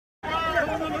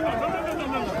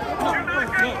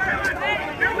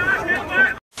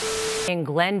In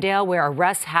Glendale, where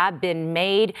arrests have been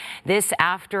made, this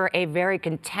after a very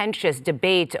contentious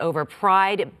debate over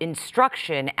pride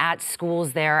instruction at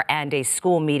schools there and a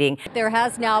school meeting. There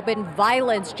has now been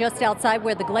violence just outside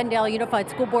where the Glendale Unified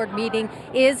School Board meeting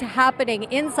is happening.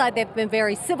 Inside, they've been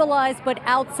very civilized, but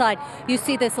outside, you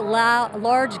see this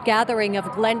large gathering of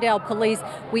Glendale police.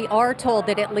 We are told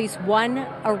that at least one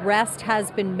arrest has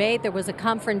been made. There was a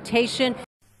confrontation.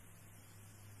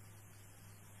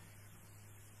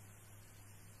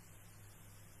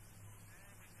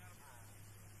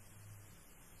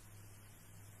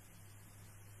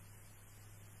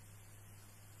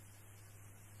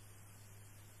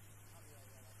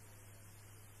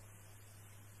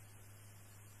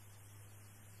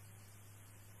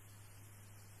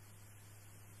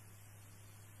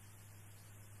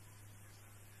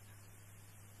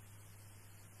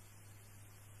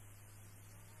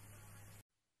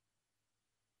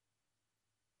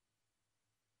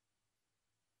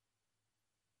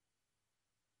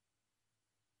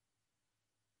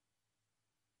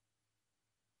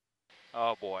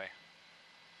 Oh boy.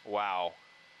 Wow.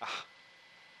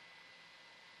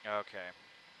 Okay.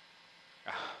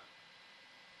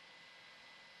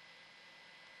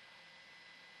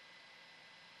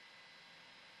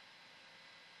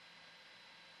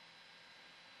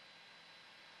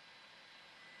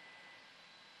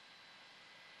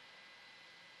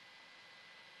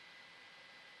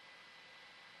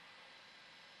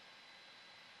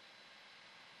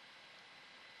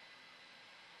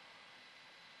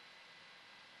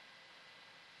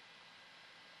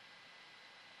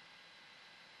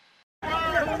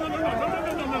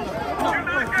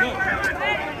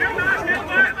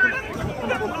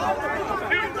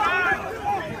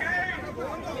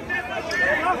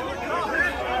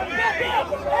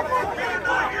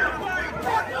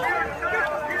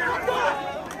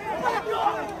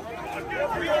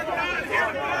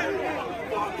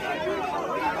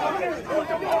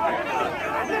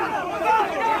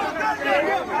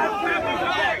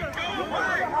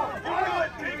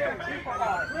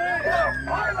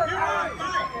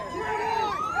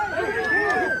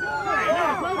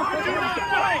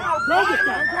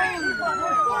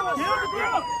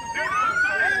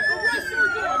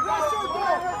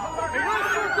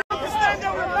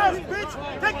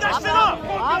 Take that shit up!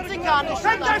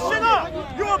 Take that shit up!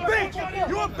 You a bitch!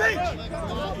 You a bitch!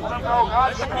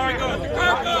 The car goes! The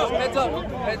car goes! Heads up!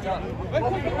 Heads up!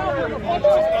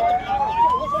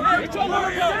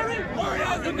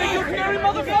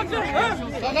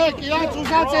 Salek, ja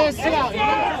czużacie jest sra!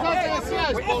 Czużacie jest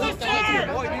sra! You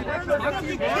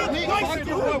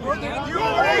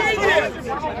are an idiot!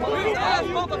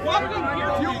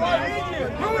 You are an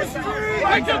idiot! Who is free?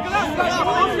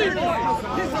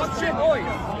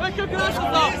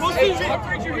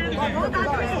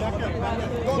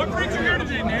 What brings you here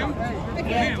today, ma'am?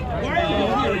 Ma'am, why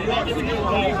are you here?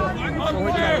 I'm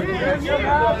over there.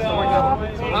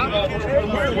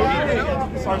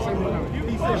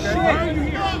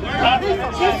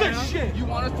 Piece of shit! You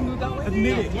want us to move that way?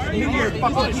 Admit it. Admit you're a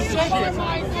fucking piece of shit.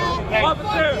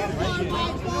 Officer!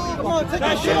 Come on, take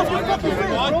that shit off your fucking face, bro.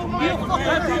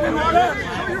 That's even harder.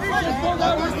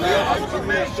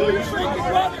 Show your freaking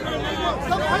brother right now.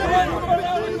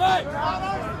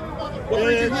 What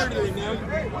brings you here today, man?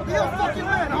 Be a fucking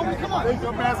man, homie. Come on. Take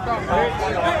your mask off, man.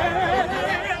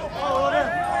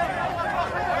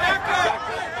 Back up!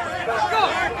 Go!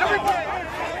 Everybody!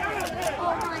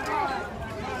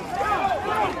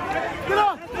 Get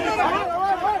up!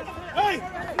 Hey!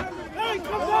 Hey,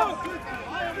 come on!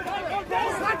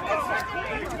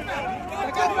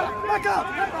 Back up!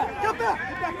 Get back! Get back!